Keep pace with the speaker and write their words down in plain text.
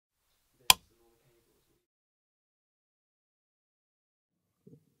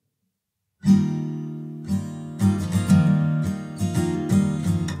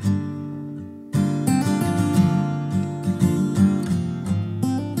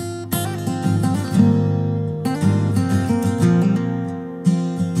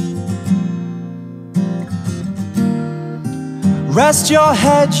Rest your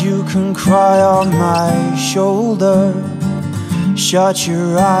head, you can cry on my shoulder. Shut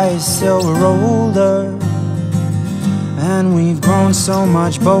your eyes till we're older, and we've grown so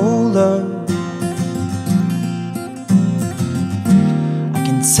much bolder. I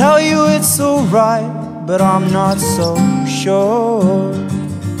can tell you it's alright, but I'm not so sure.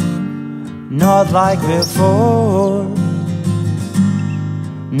 Not like before,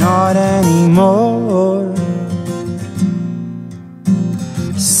 not anymore.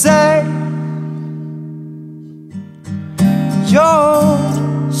 Say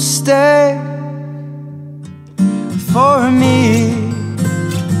you'll stay for me.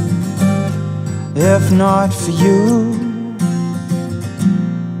 If not for you,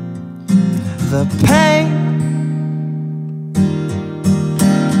 the pain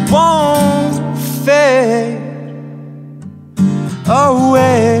won't fade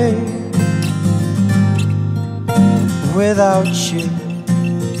away without you.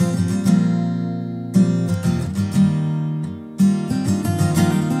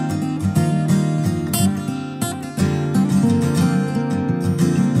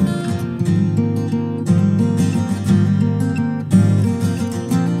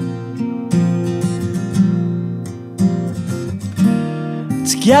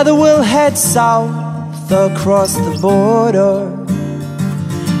 Together we'll head south across the border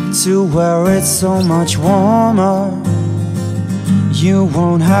to where it's so much warmer. You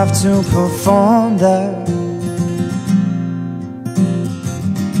won't have to perform there.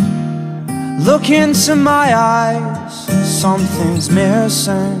 Look into my eyes, something's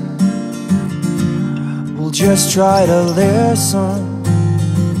missing. We'll just try to listen.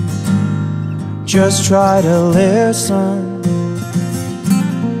 Just try to listen.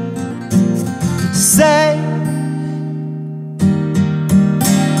 Say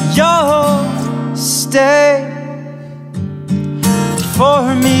you'll stay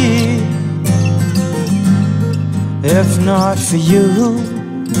for me. If not for you,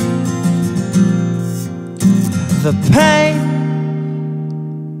 the pain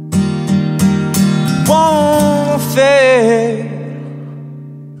won't fade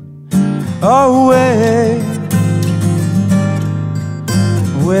away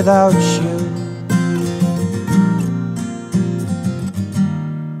without you.